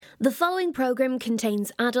The following programme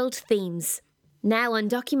contains adult themes. Now on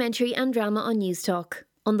Documentary and Drama on News Talk,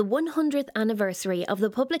 on the 100th anniversary of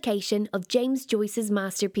the publication of James Joyce's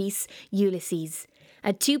masterpiece, Ulysses,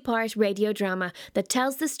 a two-part radio drama that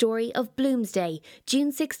tells the story of Bloomsday,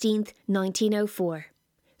 June 16th, 1904.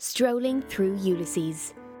 Strolling through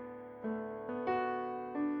Ulysses.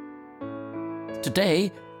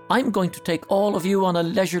 Today, I'm going to take all of you on a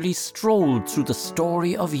leisurely stroll through the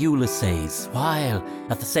story of Ulysses, while,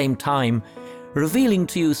 at the same time, revealing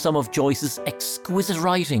to you some of Joyce's exquisite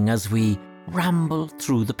writing as we ramble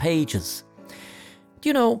through the pages. Do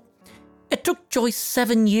you know, it took Joyce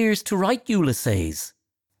 7 years to write Ulysses.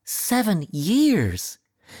 7 years!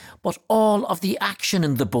 But all of the action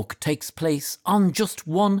in the book takes place on just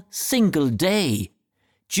one single day,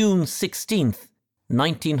 June 16th,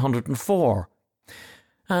 1904.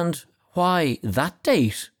 And why that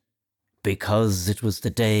date? Because it was the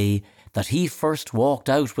day that he first walked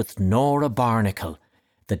out with Nora Barnacle,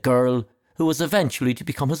 the girl who was eventually to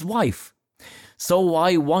become his wife. So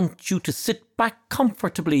I want you to sit back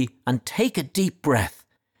comfortably and take a deep breath,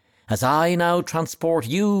 as I now transport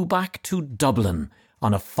you back to Dublin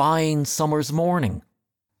on a fine summer's morning.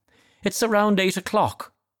 It's around 8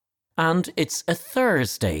 o'clock, and it's a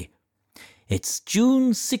Thursday. It's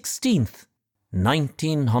June 16th,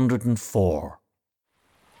 1904.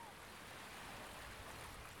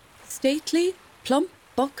 Stately, plump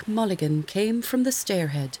Buck Mulligan came from the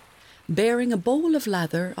stairhead, bearing a bowl of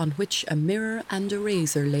lather on which a mirror and a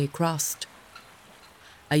razor lay crossed.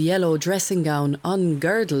 A yellow dressing gown,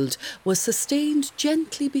 ungirdled, was sustained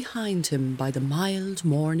gently behind him by the mild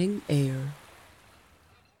morning air.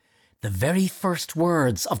 The very first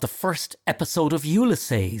words of the first episode of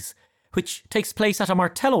Ulysses, which takes place at a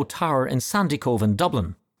Martello Tower in Sandycove in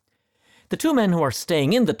Dublin. The two men who are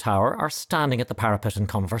staying in the tower are standing at the parapet in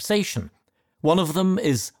conversation. One of them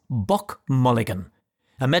is Buck Mulligan,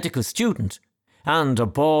 a medical student, and a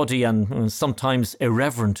bawdy and sometimes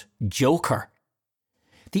irreverent joker.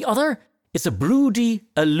 The other is a broody,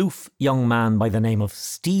 aloof young man by the name of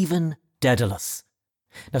Stephen Dedalus.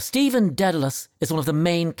 Now, Stephen Dedalus is one of the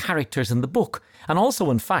main characters in the book, and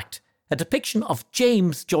also, in fact, a depiction of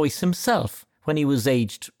James Joyce himself when he was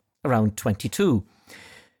aged around 22.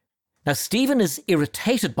 Now, Stephen is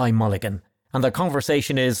irritated by Mulligan, and their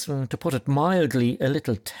conversation is, to put it mildly, a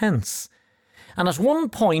little tense. And at one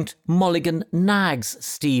point, Mulligan nags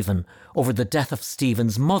Stephen over the death of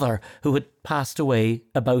Stephen's mother, who had passed away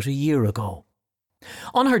about a year ago.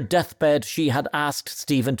 On her deathbed, she had asked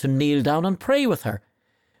Stephen to kneel down and pray with her.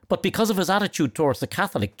 But because of his attitude towards the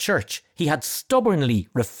Catholic Church, he had stubbornly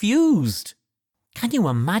refused. Can you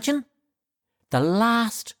imagine? The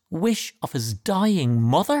last wish of his dying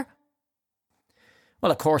mother?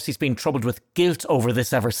 Well, of course, he's been troubled with guilt over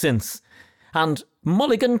this ever since. And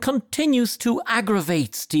Mulligan continues to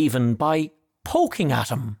aggravate Stephen by poking at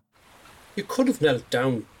him. You could have knelt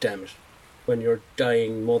down, damn it, when your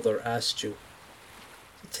dying mother asked you.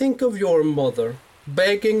 Think of your mother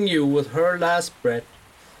begging you with her last breath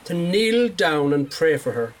to kneel down and pray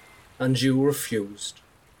for her, and you refused.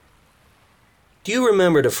 Do you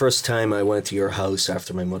remember the first time I went to your house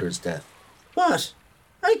after my mother's death? What?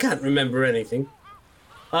 I can't remember anything.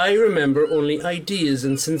 I remember only ideas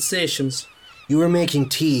and sensations. You were making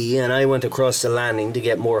tea and I went across the landing to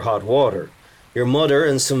get more hot water. Your mother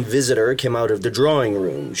and some visitor came out of the drawing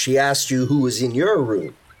room. She asked you who was in your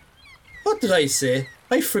room. What did I say?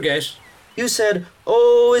 I forget. You said,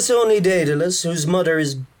 "Oh, it's only Dedalus, whose mother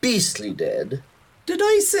is beastly dead." Did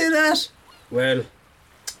I say that? Well,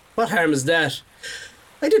 what harm is that?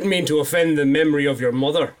 I didn't mean to offend the memory of your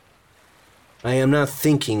mother. I am not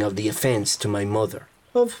thinking of the offence to my mother.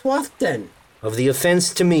 Of what then? Of the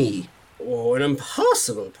offence to me. Oh, an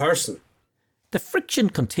impossible person. The friction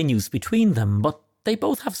continues between them, but they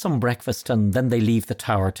both have some breakfast and then they leave the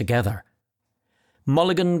tower together.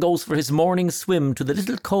 Mulligan goes for his morning swim to the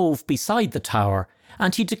little cove beside the tower,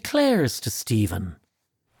 and he declares to Stephen,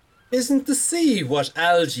 "Isn't the sea what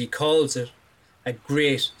Algy calls it? A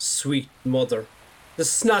great, sweet mother. The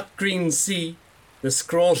snot-green sea, the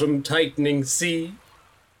scrotum-tightening sea."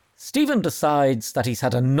 Stephen decides that he's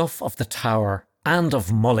had enough of the tower and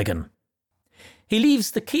of Mulligan. He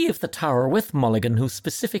leaves the key of the tower with Mulligan, who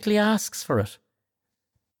specifically asks for it.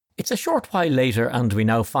 It's a short while later and we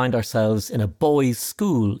now find ourselves in a boys'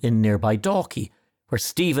 school in nearby Dalkey, where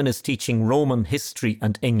Stephen is teaching Roman history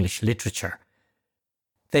and English literature.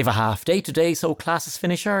 They've a half day today, so classes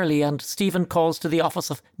finish early, and Stephen calls to the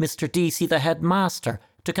office of Mr. Deasy, the headmaster,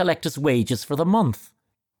 to collect his wages for the month.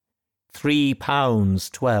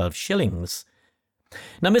 £3.12.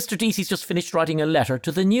 Now, Mr. Deasy's just finished writing a letter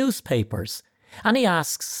to the newspapers. and he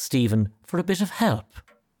asks Stephen for a bit of help.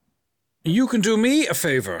 You can do me a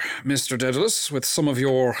favour, Mr. Daedalus, with some of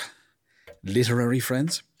your literary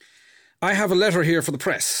friends. I have a letter here for the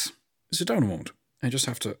press. Sit down a moment. I just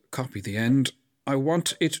have to copy the end. I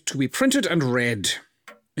want it to be printed and read.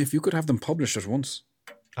 If you could have them published at once.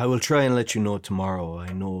 I will try and let you know tomorrow.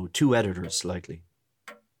 I know 2 editors likely.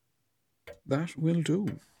 That will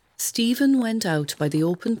do. Stephen went out by the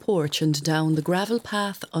open porch and down the gravel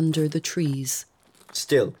path under the trees.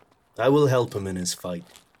 Still, I will help him in his fight.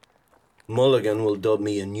 Mulligan will dub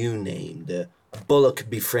me a new name, the Bullock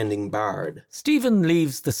Befriending Bard. Stephen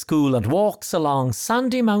leaves the school and walks along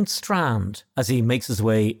Sandymount Strand as he makes his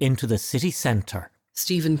way into the city centre.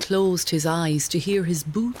 Stephen closed his eyes to hear his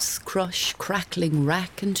boots crush crackling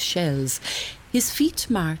wrack and shells. His feet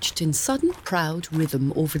marched in sudden proud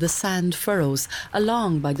rhythm over the sand furrows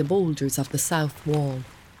along by the boulders of the south wall.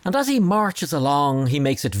 And as he marches along, he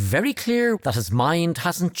makes it very clear that his mind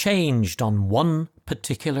hasn't changed on one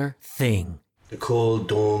particular thing. The cold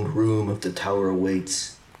domed room of the tower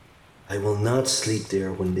waits. I will not sleep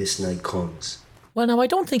there when this night comes. Well, now, I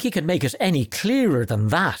don't think he could make it any clearer than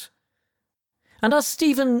that. And as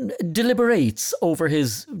Stephen deliberates over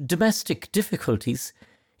his domestic difficulties,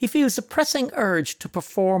 he feels a pressing urge to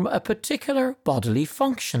perform a particular bodily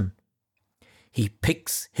function. He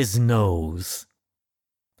picks his nose.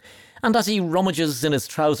 And as he rummages in his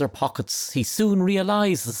trouser pockets, he soon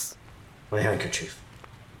realises. My handkerchief.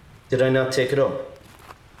 Did I not take it up?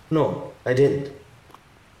 No, I didn't.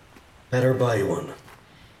 Better buy one.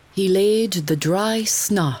 He laid the dry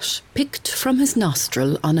snot, picked from his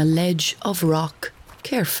nostril on a ledge of rock,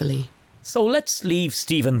 carefully. So let's leave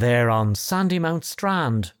Stephen there on Sandymount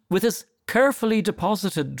Strand with his carefully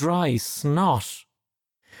deposited dry snot.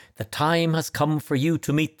 The time has come for you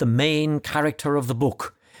to meet the main character of the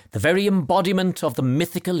book, the very embodiment of the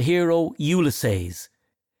mythical hero Ulysses.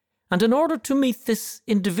 And in order to meet this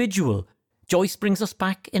individual, Joyce brings us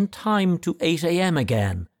back in time to 8 a.m.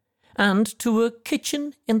 again, and to a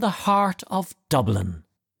kitchen in the heart of Dublin.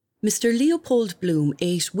 Mr. Leopold Bloom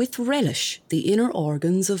ate with relish the inner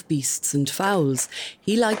organs of beasts and fowls.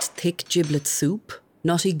 He liked thick giblet soup,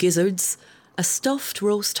 nutty gizzards, a stuffed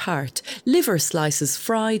roast heart, liver slices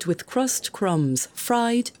fried with crust crumbs,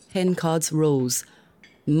 fried hencods roes.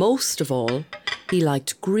 Most of all, he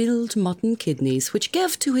liked grilled mutton kidneys, which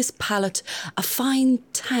gave to his palate a fine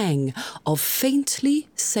tang of faintly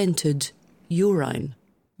scented urine.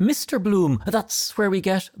 Mr. Bloom, that's where we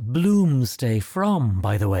get Bloomsday from,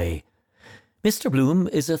 by the way. Mr. Bloom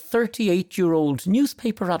is a 38-year-old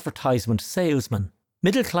newspaper advertisement salesman,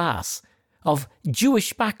 middle class, of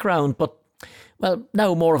Jewish background, but, well,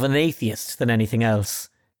 now more of an atheist than anything else.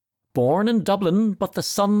 Born in Dublin, but the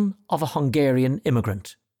son of a Hungarian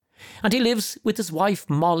immigrant. And he lives with his wife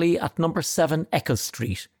Molly at number 7 Eccles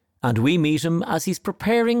Street, and we meet him as he's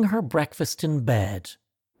preparing her breakfast in bed.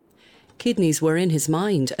 Kidneys were in his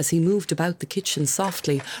mind as he moved about the kitchen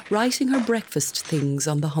softly, writing her breakfast things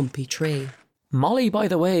on the humpy tray. Molly, by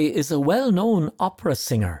the way, is a well-known opera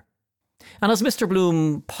singer. And as Mr.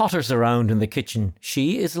 Bloom potters around in the kitchen,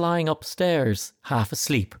 she is lying upstairs, half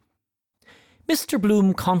asleep. Mr.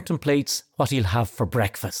 Bloom contemplates what he'll have for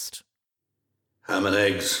breakfast. Ham and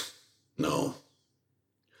eggs? No.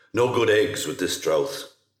 No good eggs with this drought.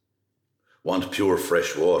 Want pure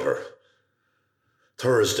fresh water.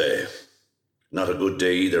 Thursday. Not a good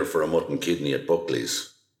day either for a mutton kidney at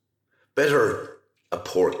Buckley's. Better a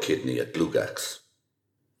pork kidney at Glugax.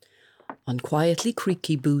 On quietly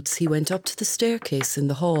creaky boots, he went up to the staircase in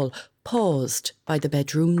the hall, paused by the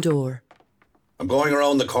bedroom door. I'm going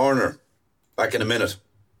around the corner. Back in a minute.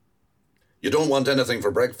 You don't want anything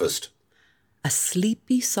for breakfast? A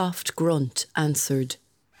sleepy, soft grunt answered.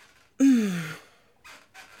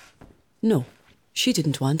 No, she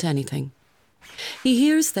didn't want anything. He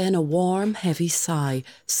hears then a warm, heavy sigh,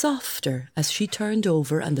 softer as she turned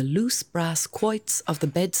over and the loose brass quoits of the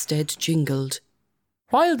bedstead jingled.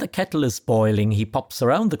 While the kettle is boiling, he pops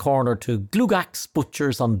around the corner to Glugax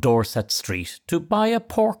Butchers on Dorset Street to buy a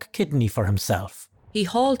pork kidney for himself. He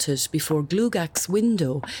halted before Glugax's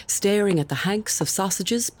window, staring at the hanks of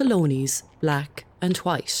sausages, bolognas, black and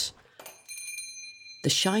white. The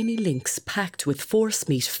shiny links packed with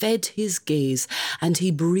forcemeat fed his gaze, and he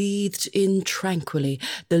breathed in tranquilly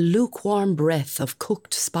the lukewarm breath of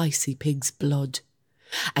cooked spicy pig's blood.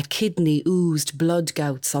 A kidney oozed blood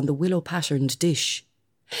gouts on the willow-patterned dish.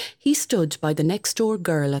 He stood by the next-door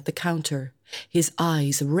girl at the counter. His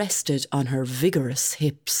eyes rested on her vigorous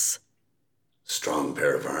hips. Strong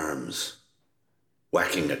pair of arms.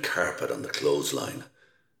 Whacking a carpet on the clothesline.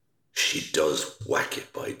 She does whack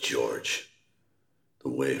it, by George. The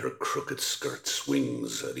way her crooked skirt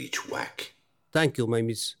swings at each whack. Thank you, my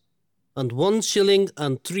miss. And 1 shilling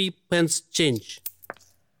and 3 pence change.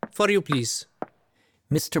 For you, please.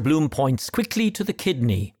 Mr. Bloom points quickly to the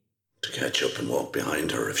kidney. To catch up and walk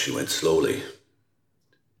behind her if she went slowly.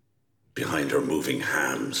 Behind her moving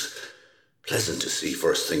hams. Pleasant to see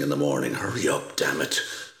first thing in the morning. Hurry up, damn it.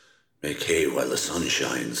 Make hay while the sun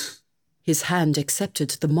shines. His hand accepted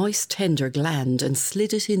the moist, tender gland and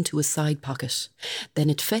slid it into a side pocket. Then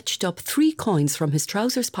it fetched up 3 coins from his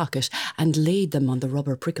trousers pocket and laid them on the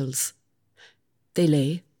rubber prickles. They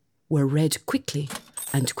lay, were read quickly,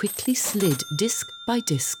 and quickly slid disc by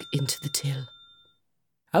disc into the till.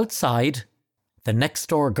 Outside, the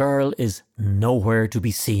next-door girl is nowhere to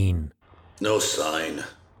be seen. No sign.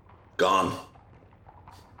 Gone.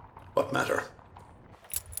 What matter?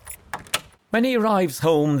 When he arrives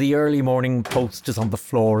home, the early morning post is on the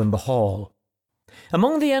floor in the hall.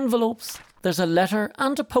 Among the envelopes, there's a letter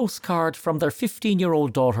and a postcard from their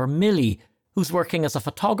 15-year-old daughter, Millie, who's working as a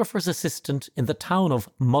photographer's assistant in the town of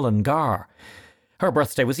Mullingar. Her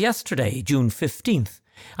birthday was yesterday, June 15th,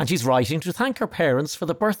 and she's writing to thank her parents for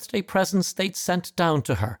the birthday presents they'd sent down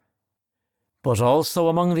to her. But also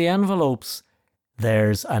among the envelopes,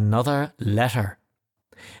 there's another letter.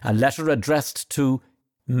 A letter addressed to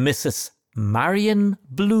Mrs. Marion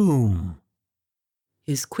Bloom.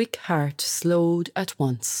 His quick heart slowed at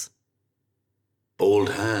once.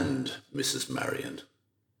 Bold hand, Mrs. Marion.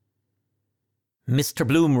 Mr.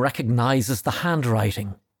 Bloom recognises the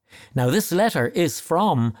handwriting. Now this letter is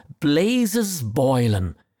from Blazes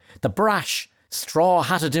Boylan, the brash,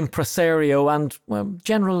 straw-hatted impresario and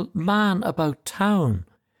general man about town.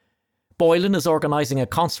 Boylan is organising a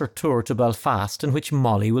concert tour to Belfast in which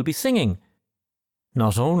Molly will be singing.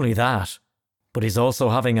 Not only that, but he's also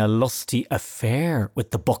having a lusty affair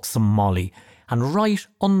with the buxom Molly, and right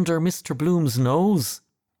under Mr. Bloom's nose.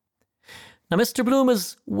 Now Mr. Bloom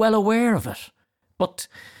is well aware of it, but,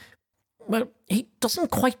 he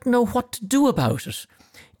doesn't quite know what to do about it.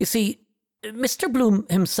 You see, Mr. Bloom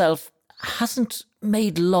himself hasn't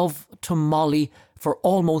made love to Molly for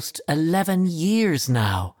almost 11 years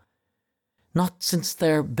now. Not since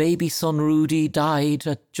their baby son Rudy died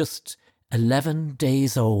at just 11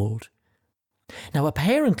 days old. Now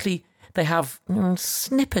apparently they have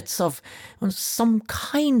snippets of some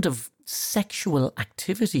kind of sexual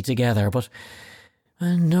activity together, but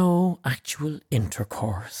no actual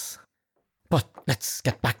intercourse. But let's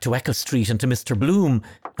get back to Eccles Street and to Mr. Bloom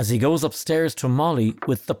as he goes upstairs to Molly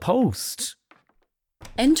with the post.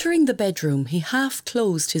 Entering the bedroom, he half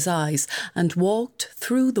closed his eyes and walked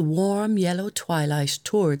through the warm yellow twilight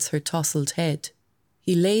towards her tousled head.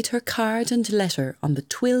 He laid her card and letter on the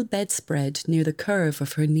twill bedspread near the curve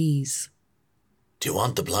of her knees. Do you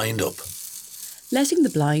want the blind up? Letting the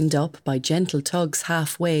blind up by gentle tugs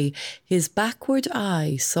halfway, his backward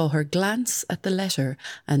eye saw her glance at the letter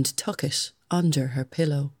and tuck it under her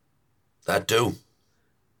pillow. That do.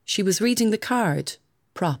 She was reading the card,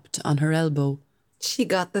 propped on her elbow. She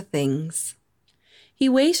got the things. He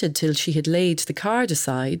waited till she had laid the card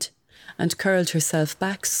aside and curled herself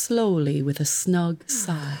back slowly with a snug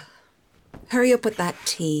sigh. Hurry up with that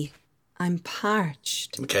tea. I'm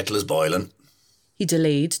parched. The kettle is boiling. He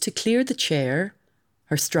delayed to clear the chair,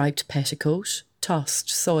 her striped petticoat, tossed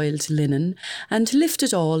soiled linen, and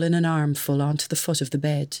lifted all in an armful onto the foot of the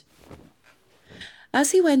bed.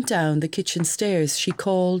 As he went down the kitchen stairs, she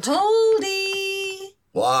called, Holdy!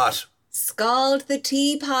 What? Scald the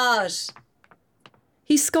teapot.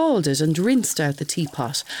 He scalded and rinsed out the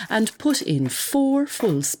teapot and put in 4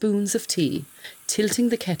 full spoons of tea, tilting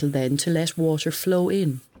the kettle then to let water flow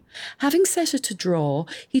in. Having set it to draw,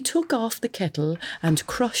 he took off the kettle and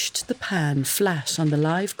crushed the pan flat on the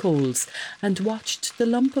live coals and watched the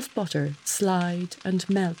lump of butter slide and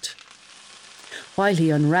melt. While he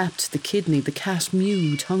unwrapped the kidney, the cat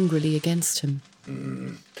mewed hungrily against him.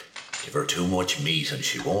 Give her too much meat and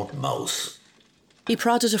she won't mouse. He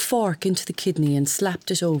prodded a fork into the kidney and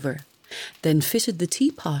slapped it over, then fitted the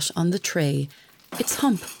teapot on the tray. Its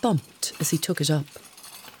hump bumped as he took it up.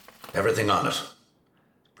 Everything on it.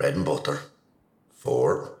 Bread and butter.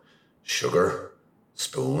 Fork, sugar,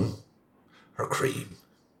 spoon, her cream.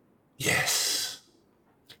 Yes.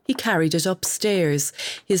 He carried it upstairs,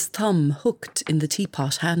 his thumb hooked in the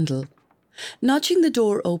teapot handle. Nudging the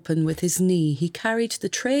door open with his knee, he carried the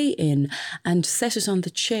tray in and set it on the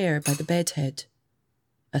chair by the bedhead.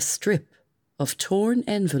 A strip of torn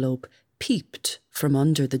envelope peeped from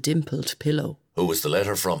under the dimpled pillow. Who was the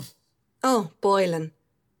letter from? Oh, Boylan.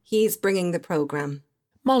 He's bringing the programme.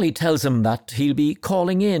 Molly tells him that he'll be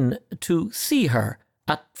calling in to see her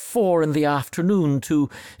at 4 in the afternoon to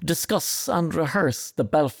discuss and rehearse the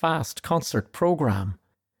Belfast concert programme.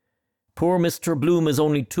 Poor Mr. Bloom is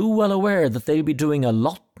only too well aware that they'll be doing a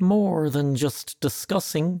lot more than just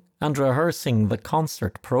discussing and rehearsing the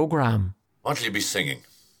concert programme. What'll you be singing?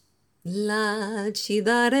 La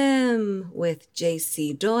Chidarem with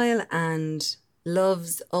J.C. Doyle and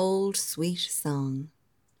Love's Old Sweet Song.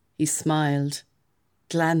 He smiled,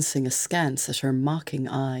 glancing askance at her mocking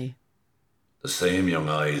eye. The same young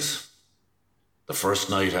eyes. The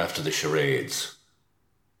first night after the charades.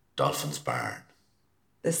 Dolphin's Barn.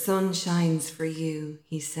 The sun shines for you,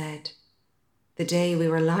 he said. The day we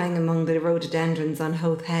were lying among the rhododendrons on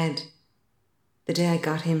Hoath Head. The day I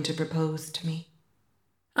got him to propose to me.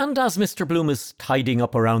 And as Mr. Bloom is tidying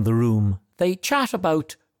up around the room, they chat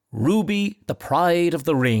about Ruby, the Pride of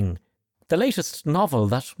the Ring, the latest novel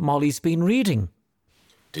that Molly's been reading.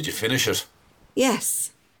 Did you finish it?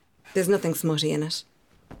 Yes. There's nothing smutty in it.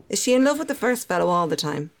 Is she in love with the first fellow all the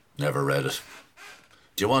time? Never read it.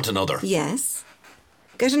 Do you want another? Yes.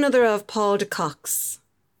 Get another of Paul de Kock's.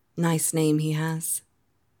 Nice name he has.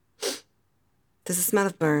 There's a smell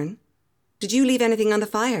of burn. Did you leave anything on the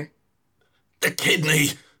fire? The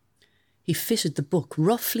kidney! He fitted the book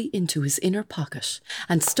roughly into his inner pocket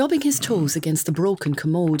and, stubbing his toes against the broken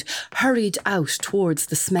commode, hurried out towards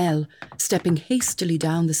the smell, stepping hastily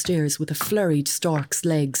down the stairs with a flurried stork's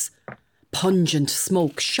legs. Pungent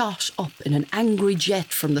smoke shot up in an angry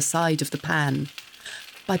jet from the side of the pan.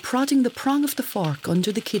 By prodding the prong of the fork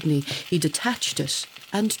under the kidney, he detached it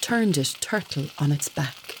and turned it turtle on its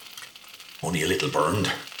back. Only a little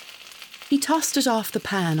burned. He tossed it off the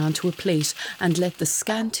pan onto a plate and let the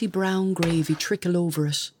scanty brown gravy trickle over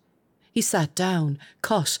it. He sat down,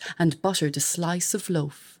 cut and buttered a slice of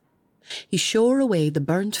loaf. He shore away the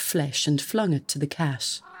burnt flesh and flung it to the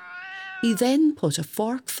cat. He then put a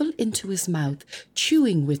forkful into his mouth,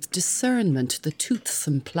 chewing with discernment the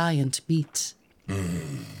toothsome pliant meat.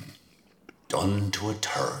 Done to a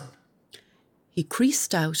turn. He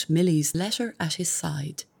creased out Milly's letter at his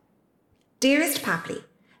side. Dearest Papley,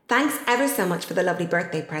 thanks ever so much for the lovely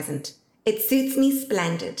birthday present. It suits me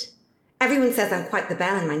splendid. Everyone says I'm quite the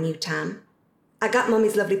belle in my new tam. I got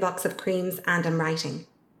Mummy's lovely box of creams and I'm writing.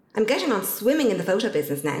 I'm getting on swimming in the photo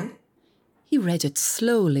business now. He read it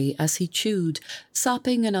slowly as he chewed,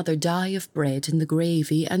 sopping another die of bread in the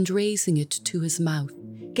gravy and raising it to his mouth.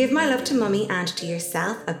 Give my love to Mummy and to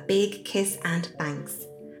yourself a big kiss and thanks.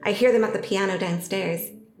 I hear them at the piano downstairs.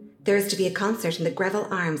 There is to be a concert in the Greville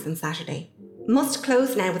Arms on Saturday. Must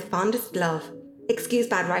close now with fondest love. Excuse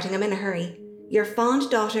bad writing, I'm in a hurry. Your fond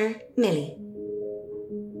daughter, Millie.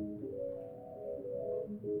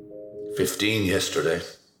 15 yesterday.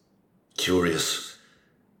 Curious.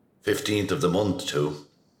 15th of the month, too.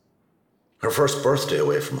 Her first birthday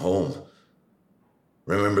away from home.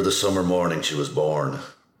 Remember the summer morning she was born,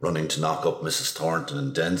 running to knock up Mrs. Thornton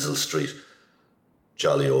in Denzil Street.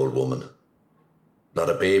 Jolly old woman. Not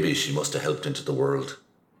a baby she must have helped into the world.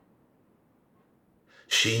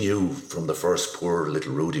 She knew from the first poor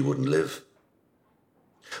little Rudy wouldn't live.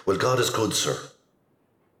 Well, God is good, sir.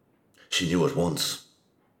 She knew at once.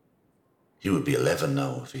 He would be 11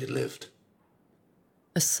 now if he had lived.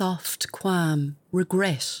 A soft qualm,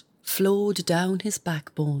 regret, flowed down his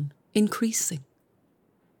backbone, increasing.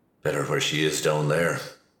 Better where she is down there.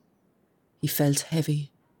 He felt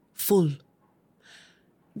heavy, full.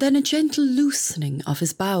 Then a gentle loosening of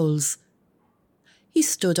his bowels. He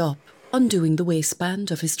stood up, undoing the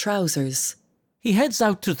waistband of his trousers. He heads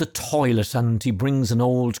out to the toilet and he brings an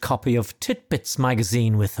old copy of Titbits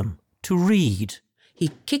magazine with him to read. He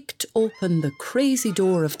kicked open the crazy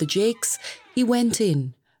door of the Jakes. He went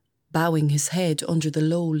in, bowing his head under the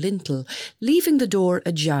low lintel, leaving the door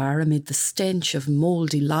ajar amid the stench of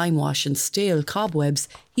mouldy limewash and stale cobwebs.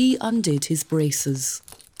 He undid his braces.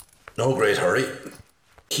 No great hurry.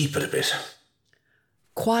 Keep it a bit.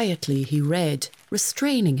 Quietly he read,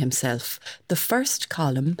 restraining himself, the first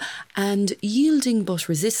column, and, yielding but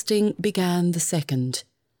resisting, began the second.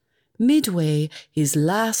 Midway, his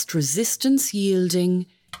last resistance yielding,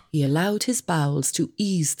 he allowed his bowels to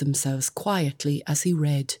ease themselves quietly as he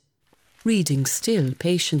read, reading still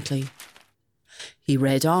patiently. He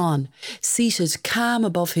read on, seated calm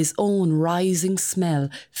above his own rising smell,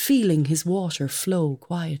 feeling his water flow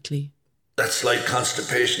quietly. That slight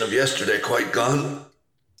constipation of yesterday quite gone.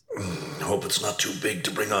 Hope it's not too big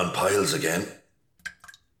to bring on piles again.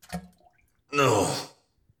 No.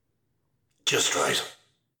 Just right.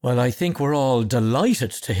 Well, I think we're all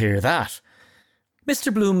delighted to hear that.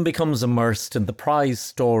 Mr. Bloom becomes immersed in the prize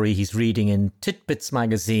story he's reading in Titbits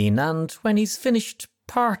magazine, and when he's finished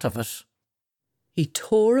part of it... He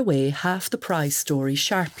tore away half the prize story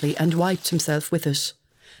sharply and wiped himself with it.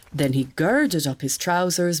 Then he girded up his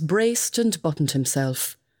trousers, braced and buttoned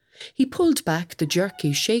himself. He pulled back the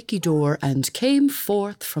jerky, shaky door and came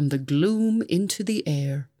forth from the gloom into the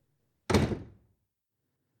air.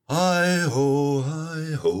 Hi-ho,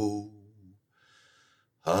 hi-ho.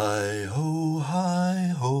 Hi-ho,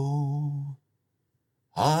 hi-ho.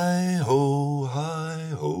 Hi-ho,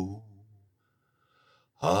 hi-ho.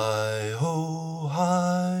 Hi-ho,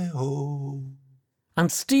 hi-ho.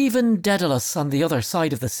 And Stephen Dedalus on the other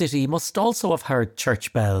side of the city must also have heard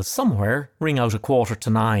church bells somewhere ring out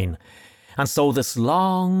 9:15. And so this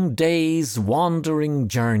long day's wandering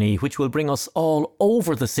journey, which will bring us all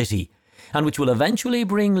over the city, and which will eventually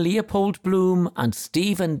bring Leopold Bloom and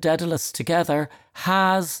Stephen Dedalus together,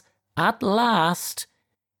 has, at last,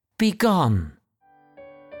 begun.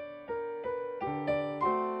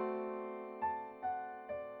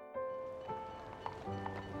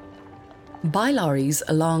 By lorries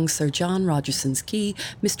along Sir John Rogerson's quay,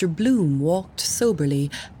 Mr. Bloom walked soberly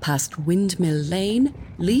past Windmill Lane,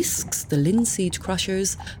 Leask's, the linseed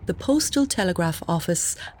crushers, the postal telegraph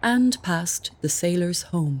office, and past the sailor's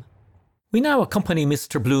home. We now accompany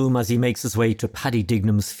Mr. Bloom as he makes his way to Paddy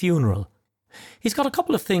Dignam's funeral. He's got a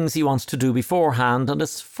couple of things he wants to do beforehand, and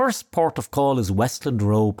his first port of call is Westland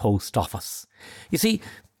Row Post Office. You see,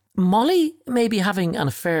 Molly may be having an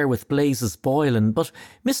affair with Blazes Boylan, but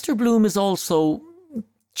Mr. Bloom is also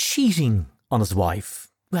cheating on his wife.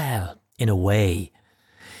 Well, in a way.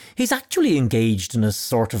 He's actually engaged in a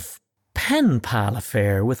sort of pen pal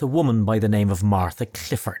affair with a woman by the name of Martha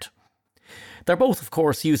Clifford. They're both, of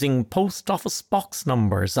course, using post office box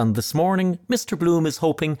numbers, and this morning Mr. Bloom is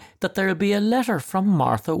hoping that there'll be a letter from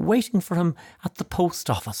Martha waiting for him at the post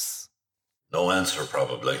office. No answer,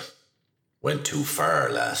 probably. Went too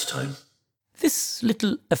far last time. This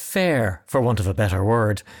little affair, for want of a better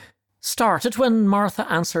word, started when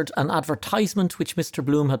Martha answered an advertisement which Mr.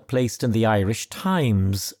 Bloom had placed in the Irish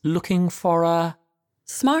Times, looking for a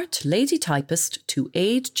smart lady typist to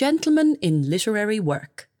aid gentlemen in literary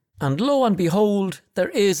work. And lo and behold, there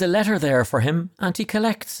is a letter there for him, and he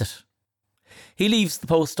collects it. He leaves the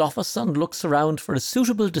post office and looks around for a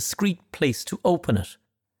suitable, discreet place to open it.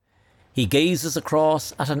 He gazes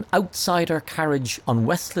across at an outsider carriage on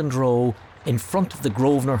Westland Row in front of the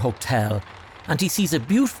Grosvenor Hotel, and he sees a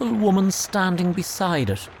beautiful woman standing beside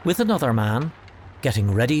it with another man,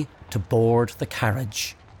 getting ready to board the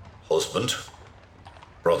carriage. Husband?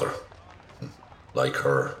 Brother? Like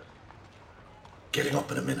her. Getting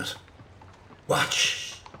up in a minute.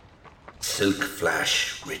 Watch. Silk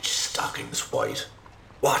flash, rich stockings white.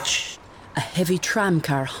 Watch. A heavy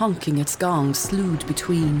tramcar honking its gong slewed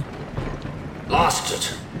between. Lost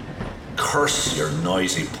it. Curse your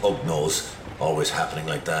noisy pug nose. Always happening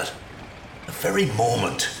like that. The very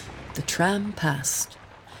moment. The tram passed.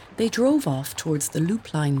 They drove off towards the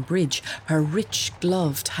Loop Line Bridge, her rich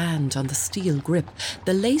gloved hand on the steel grip,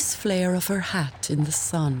 the lace flare of her hat in the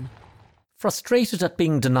sun. Frustrated at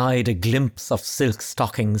being denied a glimpse of silk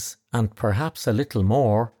stockings, and perhaps a little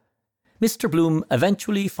more, Mr. Bloom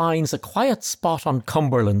eventually finds a quiet spot on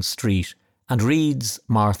Cumberland Street and reads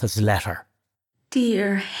Martha's letter.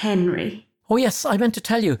 Dear Henry. Oh yes, I meant to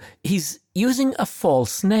tell you, he's using a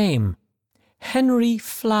false name. Henry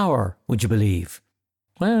Flower, would you believe?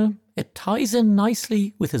 Well, it ties in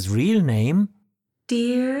nicely with his real name.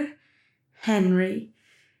 Dear Henry,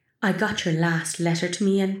 I got your last letter to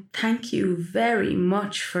me and thank you very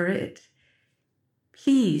much for it.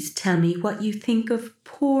 Please tell me what you think of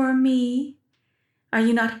poor me. Are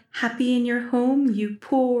you not happy in your home, you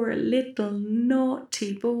poor little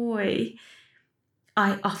naughty boy?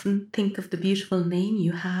 I often think of the beautiful name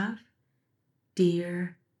you have.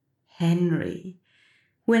 Dear Henry,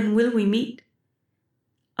 when will we meet?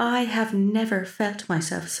 I have never felt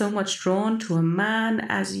myself so much drawn to a man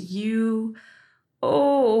as you.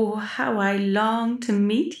 Oh, how I long to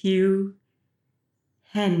meet you.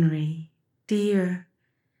 Henry, dear,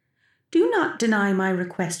 do not deny my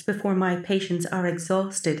request before my patience are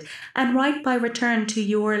exhausted, and write by return to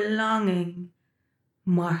your longing,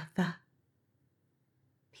 Martha.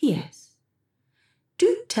 P.S.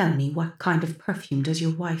 Do tell me what kind of perfume does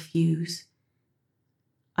your wife use?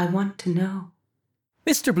 I want to know.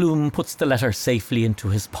 Mr. Bloom puts the letter safely into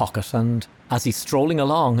his pocket, and as he's strolling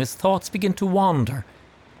along, his thoughts begin to wander,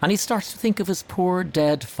 and he starts to think of his poor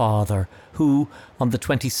dead father, who, on the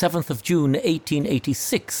 27th of June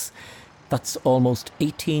 1886, that's almost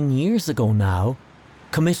 18 years ago now,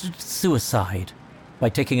 committed suicide by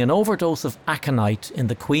taking an overdose of aconite in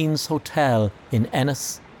the Queen's Hotel in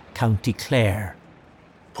Ennis, County Clare.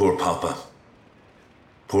 Poor Papa.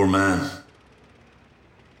 Poor man.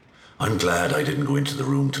 I'm glad I didn't go into the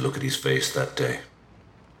room to look at his face that day.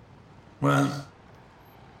 Well,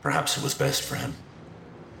 perhaps it was best for him.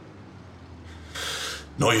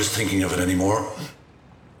 No use thinking of it anymore.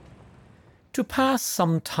 To pass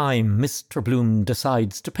some time, Mr. Bloom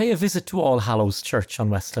decides to pay a visit to All Hallows Church on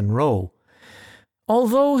Westland Row.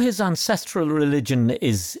 Although his ancestral religion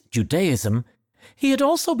is Judaism, he had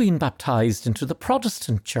also been baptised into the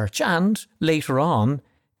Protestant Church and, later on,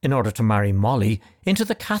 in order to marry Molly, into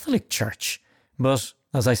the Catholic Church. But,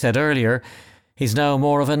 as I said earlier, he's now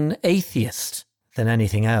more of an atheist than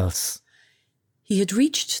anything else. He had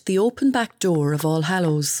reached the open back door of All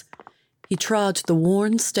Hallows. He trod the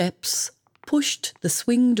worn steps, pushed the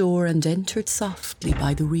swing door and entered softly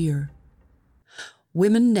by the rear.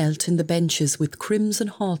 Women knelt in the benches with crimson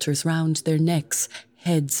halters round their necks,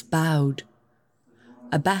 heads bowed.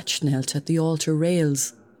 A batch knelt at the altar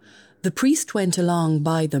rails. The priest went along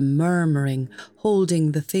by them, murmuring,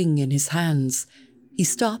 holding the thing in his hands. He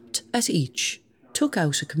stopped at each, took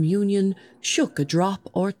out a communion, shook a drop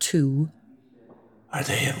or two. Are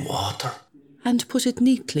they in water? And put it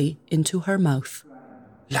neatly into her mouth.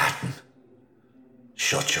 Latin.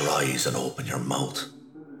 Shut your eyes and open your mouth.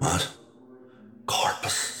 What?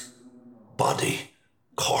 Corpus. Body.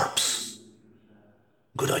 Corpse.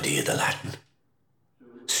 Good idea, the Latin.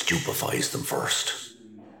 Stupefies them first.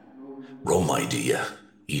 Rum idea,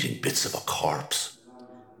 eating bits of a corpse.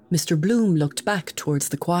 Mr. Bloom looked back towards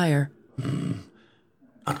the choir.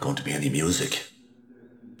 Not going to be any music.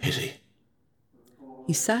 Pity.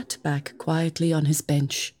 He sat back quietly on his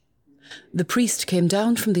bench. The priest came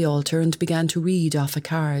down from the altar and began to read off a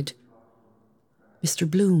card. Mr.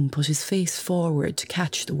 Bloom put his face forward to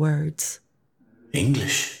catch the words.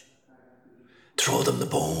 English. Throw them the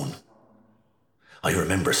bone. I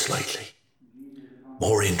remember slightly.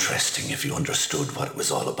 More interesting if you understood what it was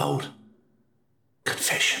all about.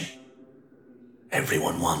 Confession.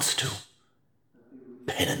 Everyone wants to.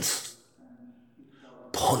 Penance.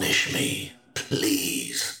 Punish me,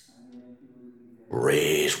 please.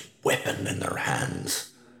 Raise weapon in their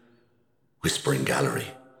hands. Whispering gallery.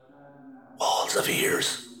 Walls of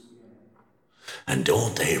ears. And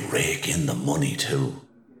don't they rake in the money too?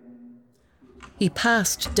 He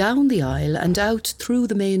passed down the aisle and out through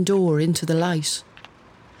the main door into the light.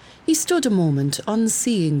 He stood a moment,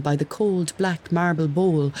 unseeing by the cold black marble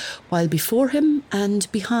bowl, while before him and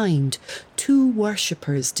behind 2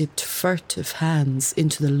 worshippers dipped furtive hands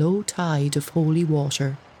into the low tide of holy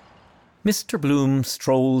water. Mr. Bloom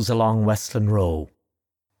strolls along Westland Row.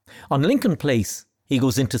 On Lincoln Place, he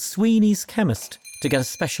goes into Sweeney's chemist to get a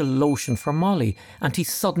special lotion for Molly, and he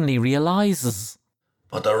suddenly realises...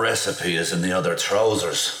 But the recipe is in the other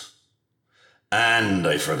trousers. And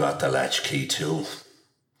I forgot the latchkey too.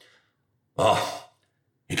 Oh,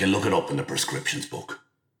 you can look it up in the prescriptions book.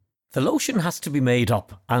 The lotion has to be made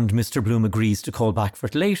up, and Mr. Bloom agrees to call back for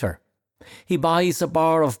it later. He buys a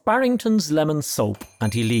bar of Barrington's lemon soap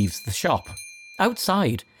and he leaves the shop.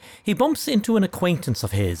 Outside, he bumps into an acquaintance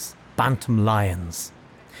of his, Bantam Lyons.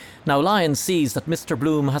 Now Lyons sees that Mr.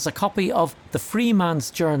 Bloom has a copy of the Freeman's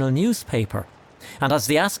Journal newspaper, and as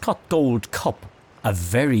the Ascot Gold Cup, a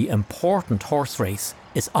very important horse race,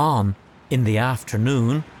 is on in the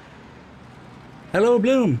afternoon... Hello,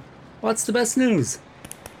 Bloom. What's the best news?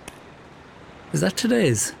 Is that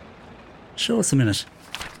today's? Show us a minute.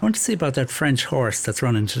 I want to see about that French horse that's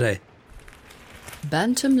running today.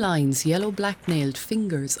 Bantam Lyons' yellow black-nailed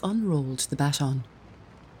fingers unrolled the baton.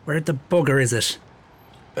 Where the bugger is it?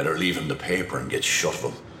 Better leave him the paper and get shut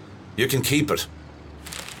of him. You can keep it.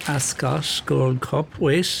 Ascot Gold Cup.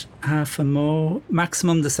 Wait, half a mo.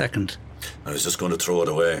 Maximum the second. I was just going to throw it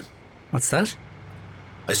away. What's that?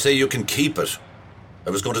 I say you can keep it. I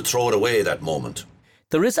was going to throw it away that moment.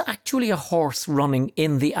 There is actually a horse running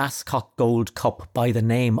in the Ascot Gold Cup by the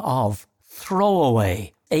name of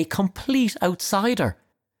Throwaway, a complete outsider.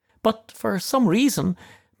 But for some reason,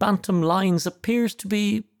 Bantam Lyons appears to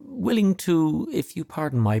be willing to, if you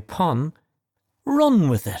pardon my pun, run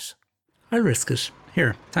with it. I'll risk it.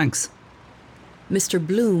 Here, thanks. Mr.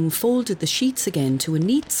 Bloom folded the sheets again to a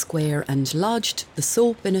neat square and lodged the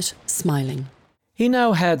soap in it, smiling. He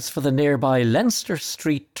now heads for the nearby Leinster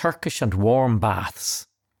Street Turkish and Warm Baths.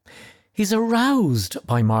 He's aroused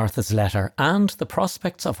by Martha's letter and the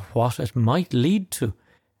prospects of what it might lead to,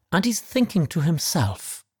 and he's thinking to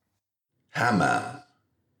himself, Hammam,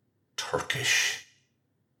 Turkish,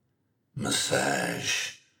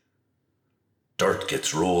 massage, dirt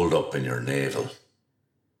gets rolled up in your navel.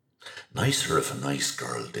 Nicer if a nice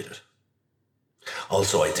girl did it.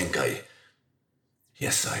 Also, I think I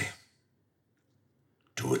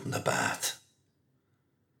do it in the bath.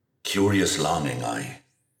 Curious longing,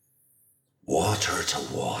 Water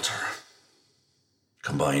to water.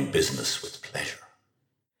 Combine business with pleasure.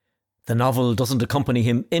 The novel doesn't accompany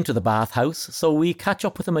him into the bathhouse, so we catch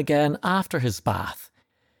up with him again after his bath.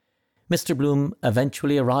 Mr. Bloom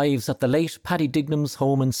eventually arrives at the late Paddy Dignam's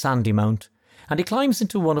home in Sandymount, and he climbs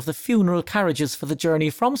into one of the funeral carriages for the journey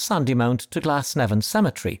from Sandymount to Glasnevin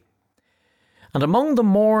Cemetery. And among the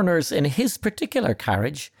mourners in his particular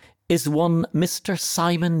carriage is one Mr.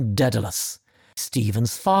 Simon Dedalus,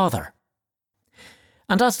 Stephen's father.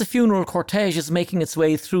 And as the funeral cortege is making its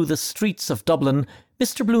way through the streets of Dublin,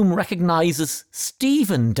 Mr. Bloom recognises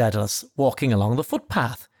Stephen Dedalus walking along the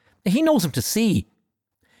footpath. He knows him to see.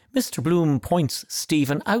 Mr. Bloom points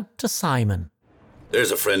Stephen out to Simon.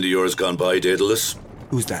 There's a friend of yours gone by, Dedalus.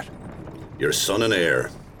 Who's that? Your son and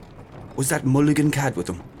heir. Was that Mulligan cad with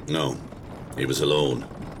him? No, he was alone.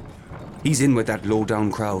 He's in with that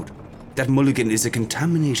low-down crowd. That Mulligan is a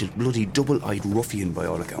contaminated, bloody, double-eyed ruffian by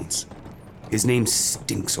all accounts. His name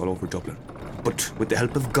stinks all over Dublin. But with the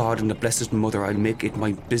help of God and the Blessed Mother, I'll make it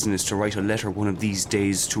my business to write a letter one of these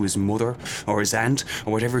days to his mother, or his aunt,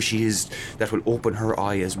 or whatever she is, that will open her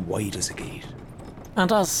eye as wide as a gate.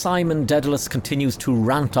 And as Simon Dedalus continues to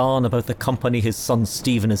rant on about the company his son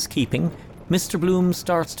Stephen is keeping, Mr. Bloom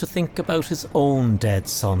starts to think about his own dead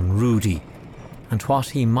son, Rudy, and what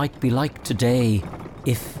he might be like today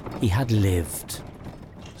if he had lived.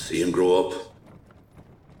 See him grow up.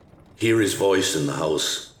 Hear his voice in the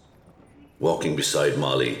house, walking beside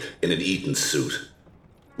Molly in an Eton suit.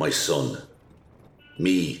 My son.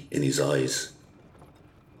 Me in his eyes.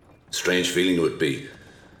 Strange feeling it would be.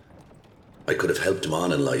 I could have helped him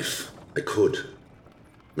on in life. I could.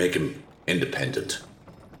 Make him independent.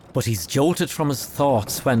 But he's jolted from his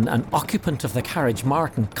thoughts when an occupant of the carriage,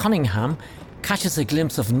 Martin Cunningham, catches a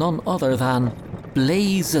glimpse of none other than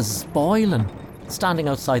Blazes Boylan, standing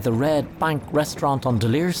outside the Red Bank restaurant on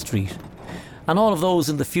Delir Street. And all of those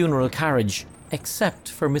in the funeral carriage, except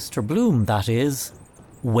for Mr. Bloom, that is,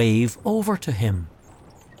 wave over to him.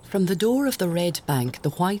 From the door of the Red Bank, the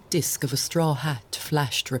white disc of a straw hat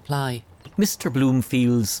flashed reply. Mr. Bloom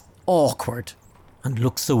feels awkward and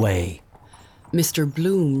looks away. Mr.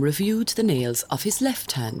 Bloom reviewed the nails of his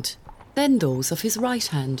left hand, then those of his right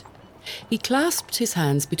hand. He clasped his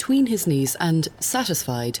hands between his knees and,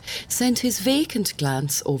 satisfied, sent his vacant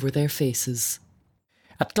glance over their faces.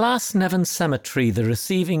 At Glasnevin Cemetery, the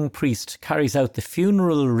receiving priest carries out the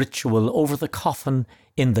funeral ritual over the coffin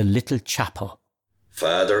in the little chapel.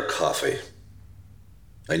 Father Coffey.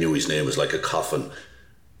 I knew his name was like a coffin.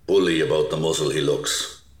 Bully about the muzzle he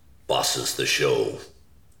looks. Bosses the show.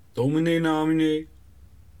 Domine nomine,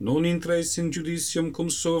 non intres in judicium cum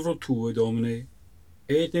sovro tue, Domine,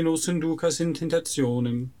 et ne nos inducas in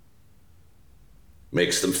tentationem.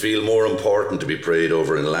 Makes them feel more important to be prayed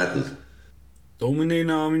over in Latin. Domine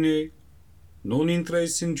nomine, non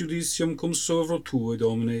intres in judicium cum sovro tue,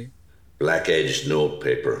 Domine. Black-edged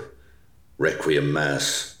notepaper. Requiem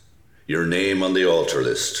Mass. Your name on the altar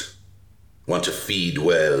list. Want to feed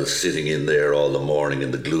well, sitting in there all the morning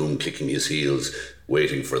in the gloom, kicking his heels,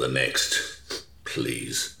 waiting for the next.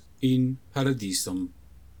 Please. In paradisum.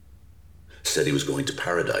 Said he was going to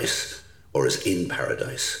paradise, or is in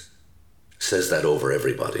paradise. Says that over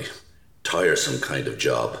everybody. Tiresome kind of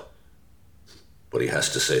job. But he has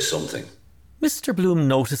to say something. Mr. Bloom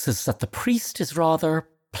notices that the priest is rather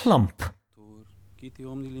plump.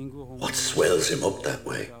 What swells him up that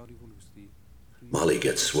way? Molly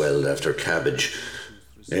gets swelled after cabbage.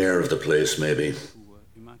 Air of the place, maybe.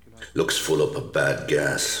 Looks full up of bad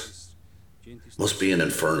gas. Must be an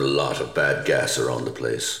infernal lot of bad gas around the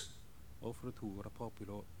place.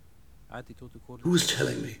 Who's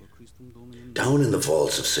telling me? Down in the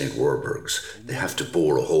vaults of St. Werburgh's, they have to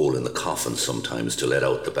bore a hole in the coffin sometimes to let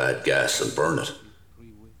out the bad gas and burn it.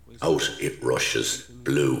 Out it rushes,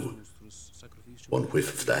 blue. One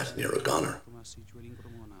whiff of that near a goner.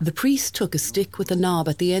 The priest took a stick with a knob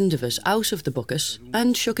at the end of it out of the bucket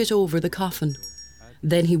and shook it over the coffin.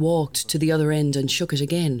 Then he walked to the other end and shook it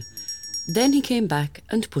again. Then he came back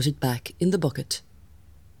and put it back in the bucket.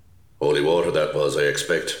 Holy water that was, I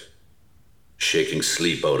expect. Shaking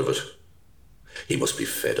sleep out of it. He must be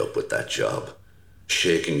fed up with that job.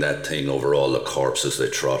 Shaking that thing over all the corpses they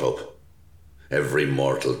trot up. Every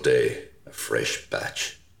mortal day, a fresh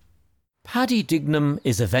batch. Paddy Dignam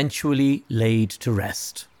is eventually laid to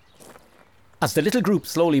rest. As the little group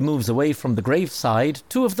slowly moves away from the graveside,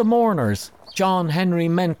 two of the mourners, John Henry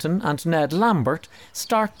Menton and Ned Lambert,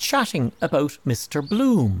 start chatting about Mr.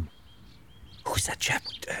 Bloom. Who's that chap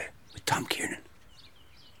with Tom Kiernan?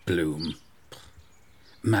 Bloom.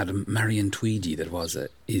 Madam Marion Tweedy, that was,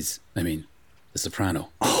 the soprano.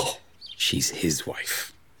 Oh. She's his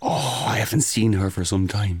wife. Oh, I haven't seen her for some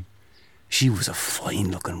time. She was a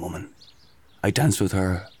fine-looking woman. I danced with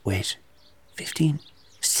her, 15,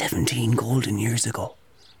 17 golden years ago.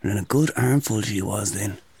 And a good armful she was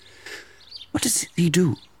then. What does he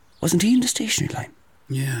do? Wasn't he in the stationery line?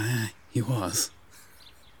 Yeah, he was.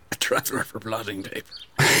 A traveller for blotting paper.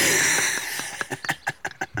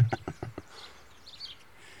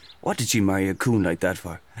 What did she marry a coon like that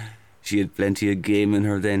for? She had plenty of game in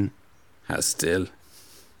her then. Has still.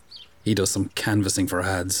 He does some canvassing for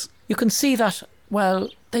ads. You can see that, well,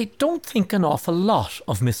 they don't think an awful lot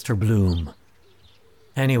of Mr. Bloom.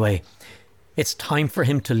 Anyway, it's time for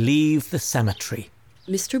him to leave the cemetery.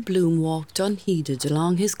 Mr. Bloom walked unheeded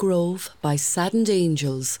along his grove by saddened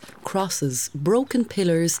angels, crosses, broken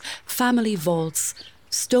pillars, family vaults,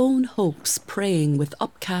 stone hopes praying with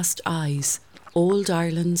upcast eyes, old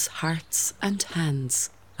Ireland's hearts and hands.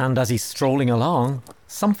 And as he's strolling along,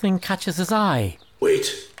 something catches his eye.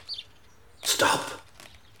 Wait. Stop.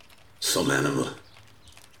 Some animal.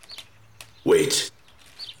 Wait.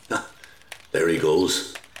 There he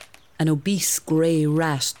goes. An obese grey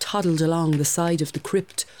rat toddled along the side of the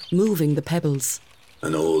crypt, moving the pebbles.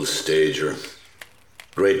 An old stager.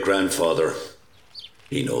 Great-grandfather.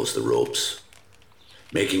 He knows the ropes.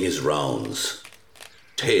 Making his rounds.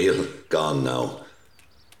 Tail gone now.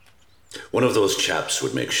 One of those chaps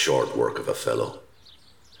would make short work of a fellow.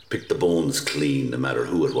 Pick the bones clean, no matter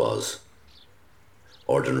who it was.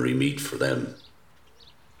 Ordinary meat for them.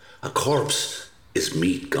 A corpse is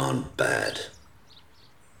meat gone bad.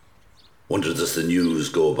 Wonder does the news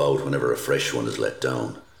go about whenever a fresh one is let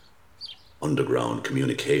down? Underground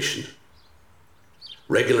communication.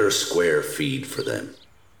 Regular square feed for them.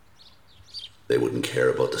 They wouldn't care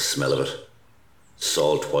about the smell of it.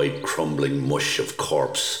 Salt white crumbling mush of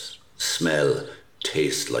corpse. Smell,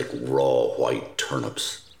 taste like raw white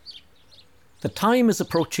turnips. The time is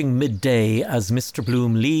approaching midday as Mr.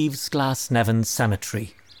 Bloom leaves Glasnevin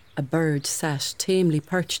Cemetery. A bird sat tamely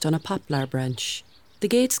perched on a poplar branch. The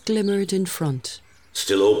gates glimmered in front.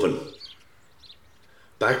 Still open.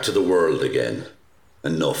 Back to the world again.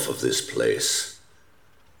 Enough of this place.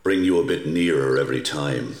 Bring you a bit nearer every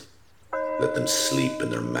time. Let them sleep in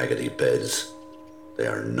their maggoty beds. They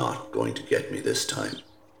are not going to get me this time.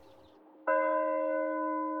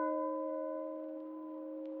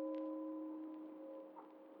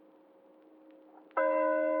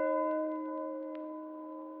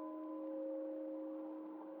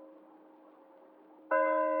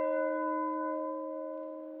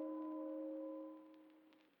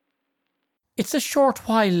 It's a short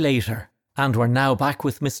while later, and we're now back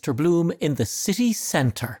with Mr. Bloom in the city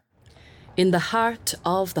centre. In the heart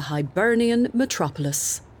of the Hibernian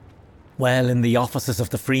metropolis. Well, in the offices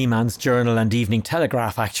of the Freeman's Journal and Evening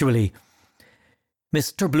Telegraph, actually.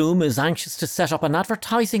 Mr. Bloom is anxious to set up an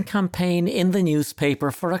advertising campaign in the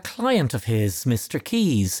newspaper for a client of his, Mr.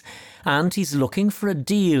 Keyes, and he's looking for a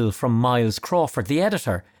deal from Miles Crawford, the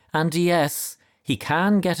editor. And yes, he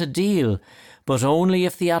can get a deal, but only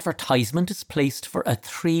if the advertisement is placed for a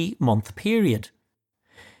 3-month period.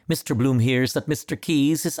 Mr. Bloom hears that Mr.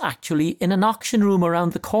 Keyes is actually in an auction room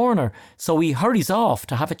around the corner, so he hurries off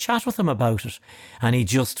to have a chat with him about it, and he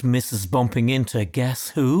just misses bumping into, guess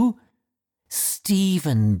who?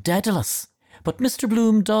 Stephen Dedalus. But Mr.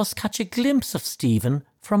 Bloom does catch a glimpse of Stephen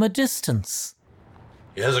from a distance.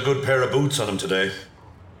 He has a good pair of boots on him today.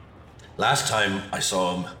 Last time I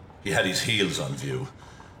saw him, he had his heels on view.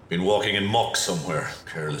 Been walking in muck somewhere,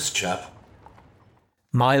 careless chap.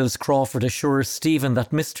 Miles Crawford assures Stephen that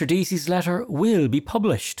Mr. Deasy's letter will be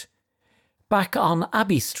published. Back on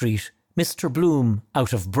Abbey Street, Mr. Bloom,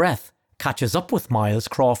 out of breath, catches up with Miles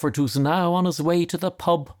Crawford, who's now on his way to the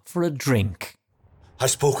pub for a drink. I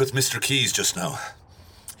spoke with Mr. Keyes just now.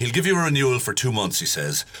 He'll give you a renewal for 2 months, he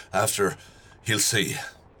says. After, he'll see.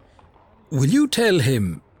 Will you tell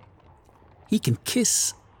him he can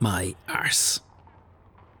kiss my arse?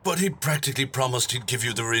 But he practically promised he'd give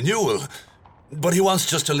you the renewal. But he wants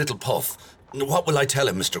just a little puff. What will I tell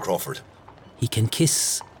him, Mr. Crawford? He can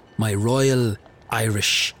kiss my royal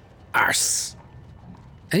Irish arse.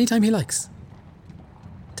 Anytime he likes.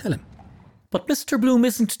 Tell him. But Mr. Bloom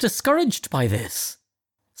isn't discouraged by this.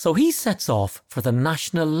 So he sets off for the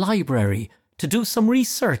National Library to do some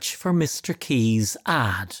research for Mr. Keyes'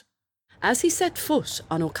 ad. As he set foot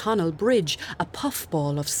on O'Connell Bridge, a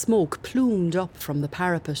puffball of smoke plumed up from the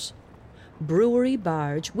parapet. Brewery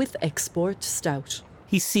barge with export stout.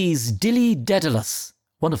 He sees Dilly Dedalus,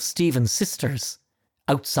 one of Stephen's sisters,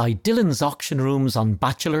 outside Dillon's auction rooms on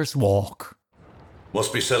Bachelor's Walk.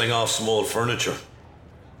 Must be selling off some old furniture.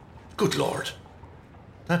 Good Lord.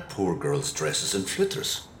 That poor girl's dress is in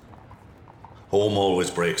flitters. Home always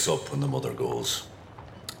breaks up when the mother goes.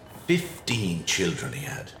 15 children he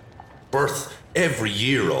had. Birth every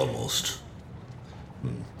year almost.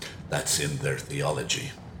 That's in their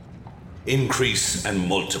theology. Increase and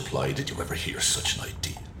multiply. Did you ever hear such an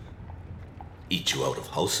idea? Eat you out of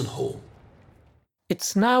house and home.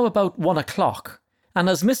 It's now about 1 o'clock, and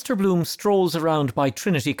as Mr. Bloom strolls around by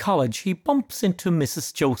Trinity College, he bumps into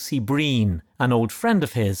Mrs. Josie Breen, an old friend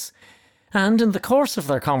of his, and in the course of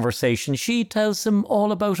their conversation she tells him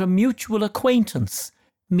all about a mutual acquaintance,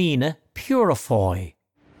 Mina Purifoy.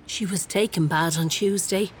 She was taken bad on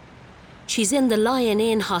Tuesday. She's in the Lion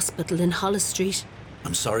Inn Hospital in Hollis Street.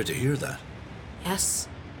 I'm sorry to hear that. Yes,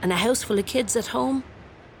 and a house full of kids at home.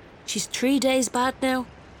 She's 3 days bad now.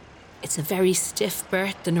 It's a very stiff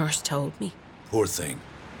birth, the nurse told me. Poor thing.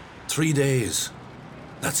 3 days.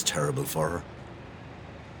 That's terrible for her.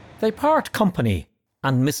 They part company,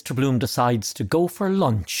 and Mr. Bloom decides to go for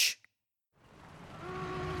lunch.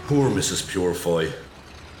 Poor Mrs. Purefoy.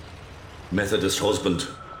 Methodist husband.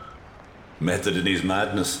 Method in his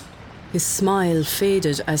madness. His smile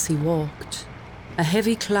faded as he walked, a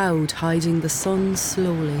heavy cloud hiding the sun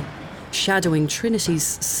slowly, shadowing Trinity's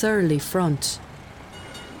surly front.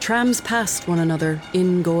 Trams passed one another,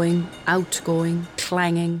 ingoing, outgoing,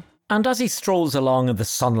 clanging. And as he strolls along in the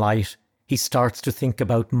sunlight, he starts to think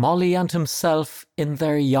about Molly and himself in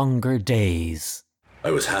their younger days.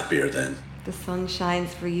 I was happier then. The sun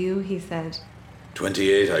shines for you, he said.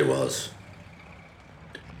 28 I was.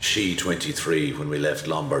 She 23 when we left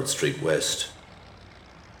Lombard Street West.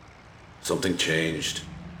 Something changed.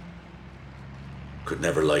 Could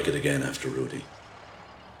never like it again after Rudy.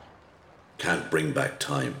 Can't bring back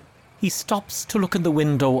time. He stops to look in the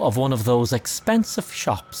window of one of those expensive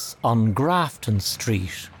shops on Grafton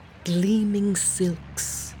Street. Gleaming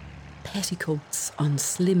silks, petticoats on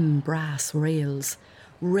slim brass rails,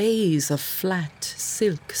 rays of flat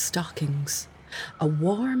silk stockings. A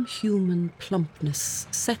warm human plumpness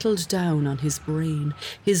settled down on his brain.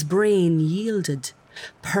 His brain yielded.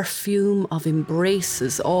 Perfume of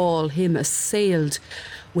embraces all him assailed.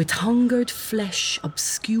 With hungered flesh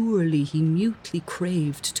obscurely he mutely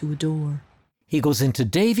craved to adore. He goes into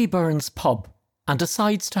Davy Byrne's pub and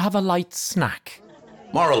decides to have a light snack.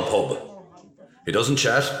 Moral pub. He doesn't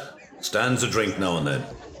chat, stands a drink now and then.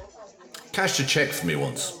 Cashed a cheque for me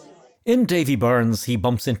once. In Davy Byrne's, he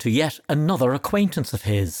bumps into yet another acquaintance of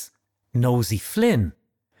his, Nosey Flynn.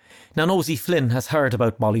 Now, Nosey Flynn has heard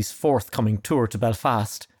about Molly's forthcoming tour to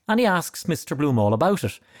Belfast, and he asks Mr. Bloom all about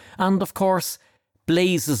it. And, of course,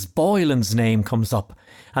 Blazes Boylan's name comes up,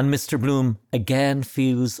 and Mr. Bloom again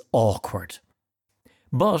feels awkward.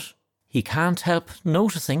 But he can't help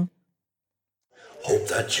noticing. Hope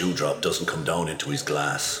that dewdrop doesn't come down into his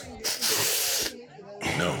glass.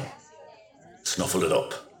 No. Snuffle it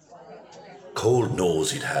up. Cold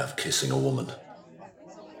nose he'd have kissing a woman.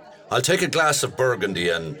 I'll take a glass of Burgundy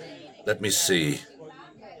and, let me see.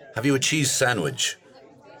 Have you a cheese sandwich?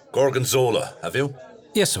 Gorgonzola, have you?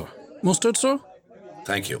 Yes, sir. Mustard, sir?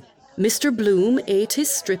 Thank you. Mr. Bloom ate his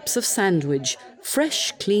strips of sandwich,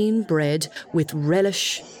 fresh, clean bread with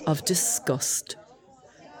relish of disgust.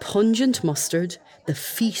 Pungent mustard, the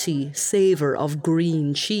feety savour of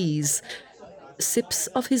green cheese. Sips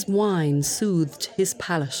of his wine soothed his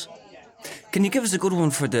palate. Can you give us a good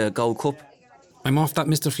one for the Gold Cup? I'm off that,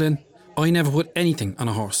 Mr. Flynn. I never put anything on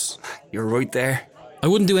a horse. You're right there. I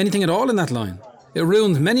wouldn't do anything at all in that line. It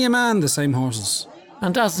ruined many a man, the same horses.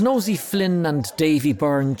 And as Nosey Flynn and Davy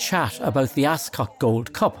Byrne chat about the Ascot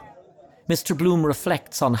Gold Cup, Mr. Bloom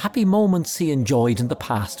reflects on happy moments he enjoyed in the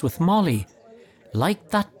past with Molly, like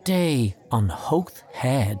that day on Howth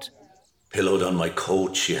Head. Pillowed on my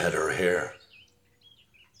coat, she had her hair.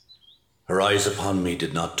 Her eyes upon me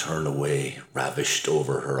did not turn away. Ravished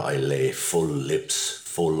over her I lay, full lips,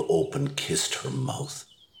 full open, kissed her mouth.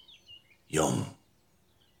 Yum.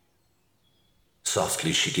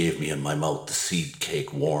 Softly she gave me in my mouth the seed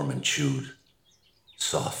cake, warm and chewed.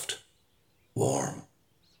 Soft, warm,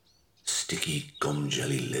 sticky gum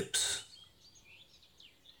jelly lips.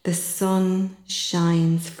 The sun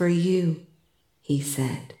shines for you, he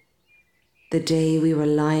said. The day we were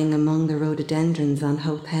lying among the rhododendrons on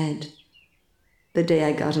Howth Head. The day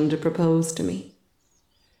I got him to propose to me.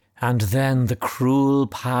 And then the cruel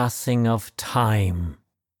passing of time.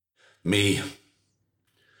 Me.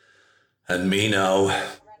 And me now.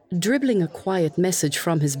 Dribbling a quiet message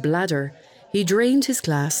from his bladder, he drained his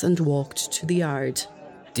glass and walked to the yard.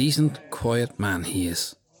 Decent, quiet man he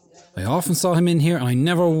is. I often saw him in here and I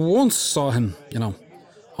never once saw him,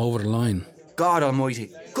 over the line. God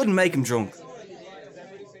almighty, couldn't make him drunk.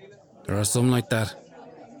 There are some like that.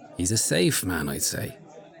 He's a safe man, I'd say.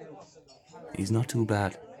 He's not too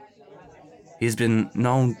bad. He's been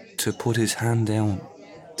known to put his hand down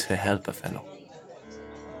to help a fellow.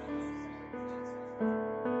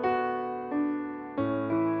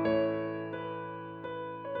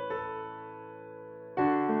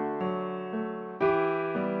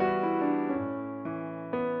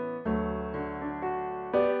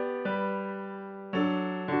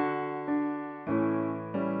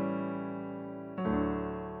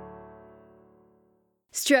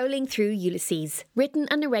 Strolling Through Ulysses, written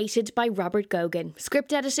and narrated by Robert Gogan,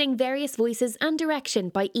 script editing, various voices and direction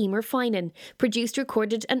by Emer Finan, produced,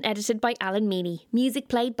 recorded and edited by Alan Meany, music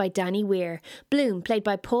played by Danny Weir, Bloom played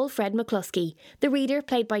by Paul Fred McCluskey, The Reader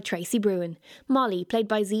played by Tracy Bruin, Molly played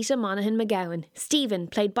by Zita Monaghan McGowan, Stephen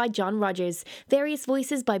played by John Rogers, various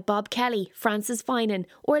voices by Bob Kelly, Francis Finan,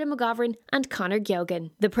 Orla McGovern and Conor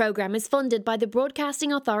Gyogan. The programme is funded by the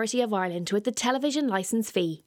Broadcasting Authority of Ireland with the television licence fee.